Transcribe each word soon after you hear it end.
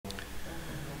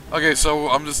Okay, so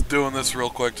I'm just doing this real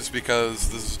quick just because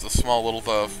this is a small little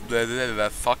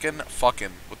fucking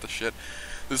what the shit.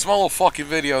 This small little fucking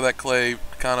video that Clay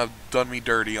kind of done me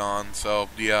dirty on. So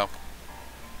yeah,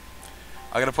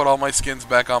 I gotta put all my skins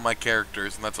back on my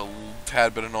characters, and that's a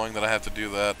tad bit annoying that I have to do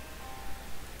that.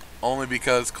 Only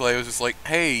because Clay was just like,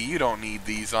 "Hey, you don't need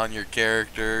these on your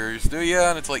characters, do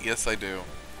ya?" And it's like, yes, I do.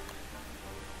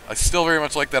 I still very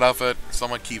much like that outfit, so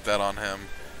I'm gonna keep that on him.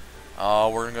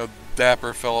 We're gonna go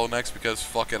Dapper Fellow next because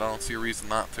fuck it, I don't see a reason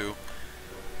not to.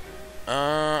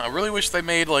 I really wish they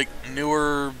made like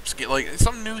newer skin, like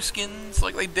some new skins.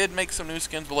 Like they did make some new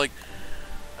skins, but like,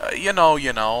 you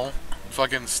know,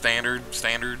 fucking standard.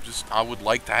 Just I would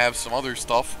like to have some other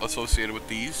stuff associated with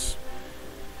these,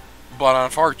 but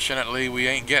unfortunately, we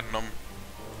ain't getting them.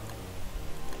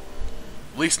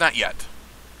 At least not yet.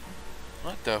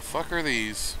 What the fuck are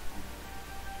these?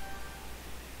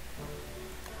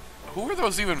 Who are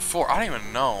those even for? I don't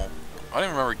even know. I don't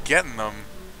even remember getting them.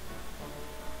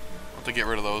 I'll have to get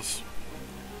rid of those.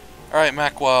 Alright,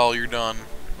 Macwell, you're done.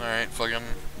 Alright,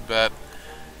 fucking bet.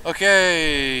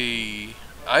 Okay.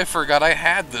 I forgot I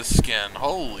had this skin.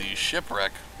 Holy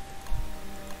shipwreck.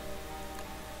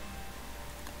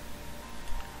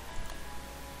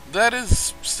 That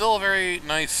is still a very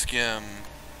nice skin.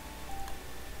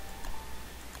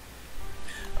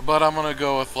 But I'm gonna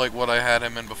go with like what I had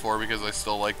him in before because I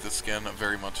still like this skin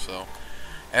very much so.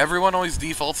 Everyone always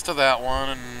defaults to that one,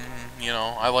 and you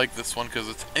know I like this one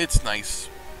because it's nice.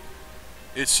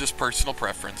 It's just personal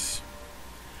preference.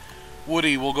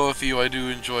 Woody, we'll go with you. I do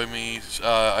enjoy me.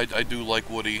 I do like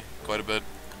Woody quite a bit.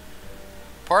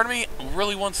 Part of me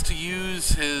really wants to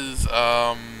use his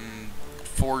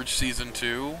Forge Season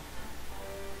 2,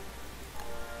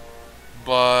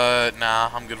 but nah,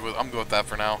 I'm good with that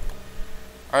for now.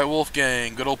 Alright,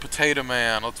 Wolfgang, good old Potato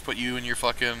Man. Let's put you in your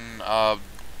fucking,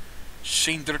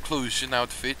 Schinderklusion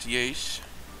outfit, yes.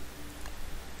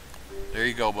 There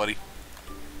you go, buddy.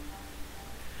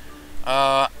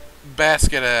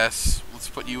 Basket Ass. Let's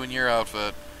put you in your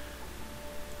outfit.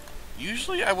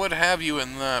 Usually I would have you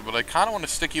in that, but I kind of want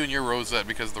to stick you in your Rosette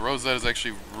because the Rosette is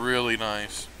actually really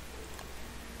nice.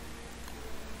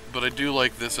 But I do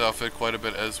like this outfit quite a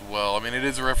bit as well. I mean, it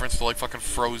is a reference to, like, fucking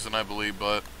Frozen, I believe,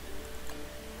 but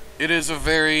it is a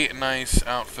very nice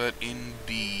outfit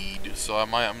indeed, so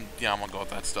I'm gonna go with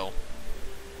that still.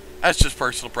 That's just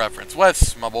personal preference.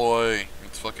 Wes, my boy,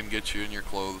 let's fucking get you in your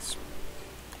clothes.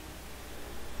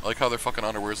 I like how their fucking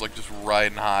underwear is like just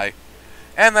riding high.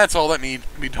 And that's all that need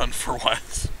to be done for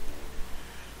Wes.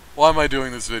 Why am I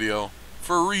doing this video?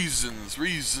 For reasons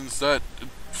that,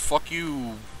 fuck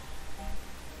you.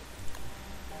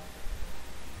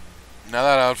 Now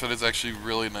that outfit is actually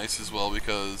really nice as well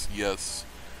because, yes.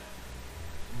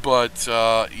 But,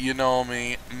 you know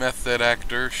me, method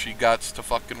actor, she gots to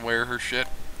fucking wear her shit.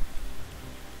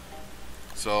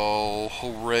 So,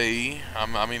 hooray.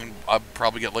 I mean, I'll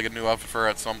probably get, like, a new outfit for her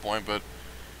at some point, but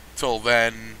till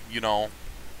then, you know.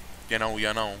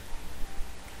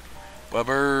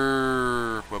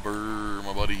 Weber,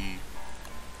 my buddy.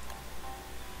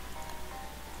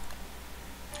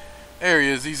 There he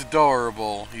is, he's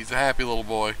adorable. He's a happy little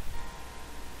boy.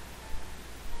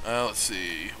 Let's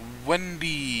see.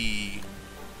 Wendy.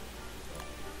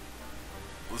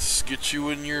 Let's get you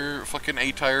in your fucking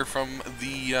attire from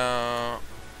the,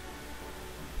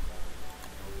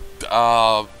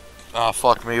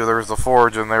 fuck me. There was the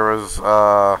Forge and there was,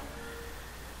 oh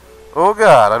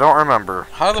god, I don't remember.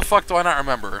 How the fuck do I not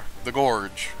remember? The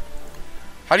Gorge.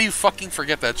 How do you fucking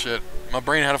forget that shit? My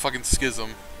brain had a fucking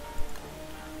schism.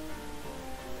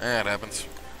 It happens.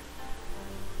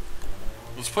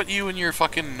 Let's put you in your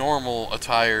fucking normal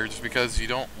attire just because you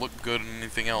don't look good in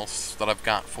anything else that I've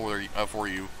got for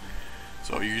you.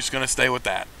 So you're just gonna stay with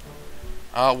that.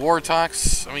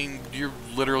 Wartox, I mean, you're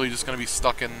literally just gonna be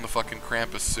stuck in the fucking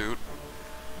Krampus suit.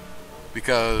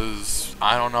 Because,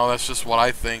 I don't know, that's just what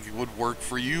I think would work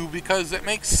for you because it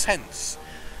makes sense.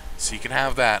 So you can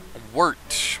have that.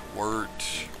 Wirt.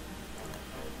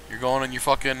 You're going in your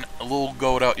fucking little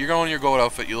goat out. You're going in your goat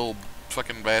outfit, you little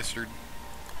fucking bastard.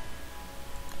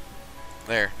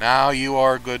 There. Now you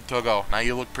are good to go. Now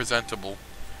you look presentable.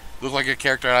 You look like a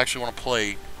character I actually want to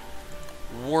play.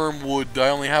 Wormwood. I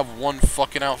only have one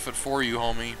fucking outfit for you,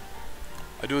 homie.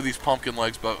 I do have these pumpkin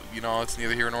legs, but, you know, it's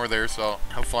neither here nor there, so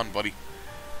have fun, buddy.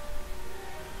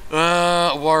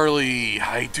 Warley.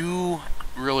 I do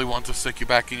really want to stick you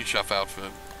back in your chef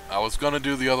outfit. I was gonna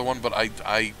do the other one, but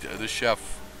the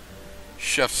chef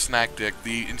snack dick.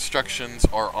 The instructions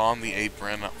are on the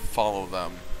apron. Follow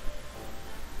them.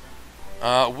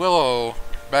 Willow,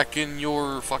 back in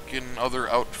your fucking other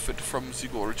outfit from the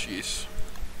Gorges.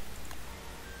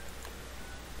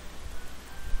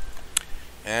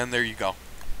 And there you go.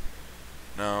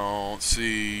 Now, let's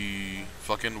see.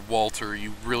 Fucking Walter,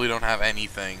 you really don't have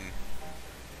anything.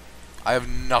 I have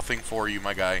nothing for you,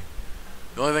 my guy.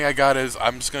 The only thing I got is,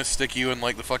 I'm just gonna stick you in,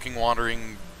 like, the fucking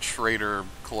wandering trader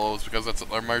clothes, because that's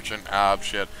a merchant.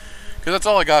 Shit. Because that's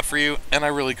all I got for you, and I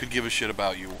really could give a shit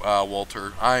about you,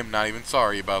 Walter. I'm not even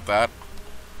sorry about that.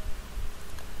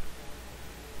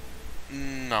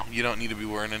 No, you don't need to be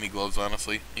wearing any gloves,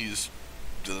 honestly. You just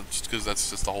because that's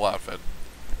just the whole outfit.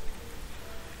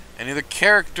 Any other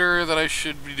character that I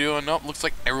should be doing? Nope, looks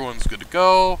like everyone's good to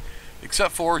go.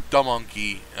 Except for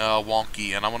Wonky,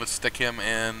 and I'm going to stick him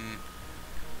in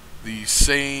the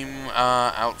same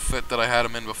outfit that I had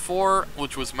him in before,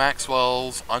 which was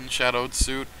Maxwell's unshadowed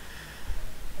suit.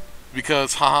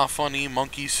 Because, haha, funny,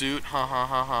 monkey suit, ha ha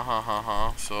ha ha ha ha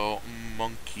ha. So,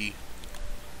 monkey.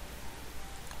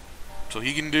 So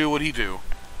he can do what he do.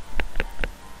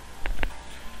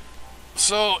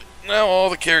 So, now all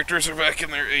the characters are back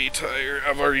in their attire.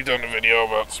 I've already done a video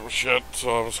about some shit,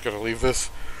 so I'm just gonna leave this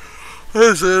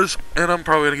as is. And I'm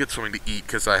probably gonna get something to eat,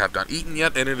 because I have not eaten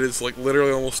yet, and it is, like,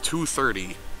 literally almost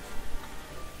 2:30.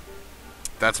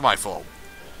 That's my fault.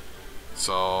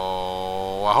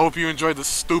 So, I hope you enjoyed this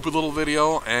stupid little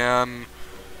video, and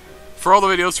for all the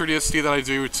videos for DST that I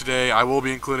do today, I will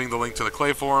be including the link to the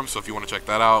Klei forum, so if you want to check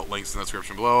that out, links in the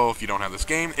description below. If you don't have this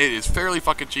game, it is fairly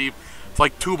fucking cheap. It's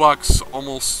like $2,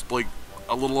 almost, like,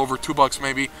 a little over $2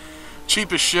 maybe.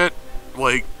 Cheap as shit.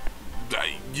 Like,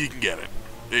 you can get it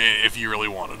if you really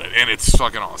wanted it, and it's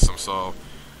fucking awesome, so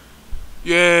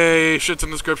yay, shit's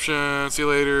in the description. See you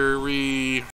later,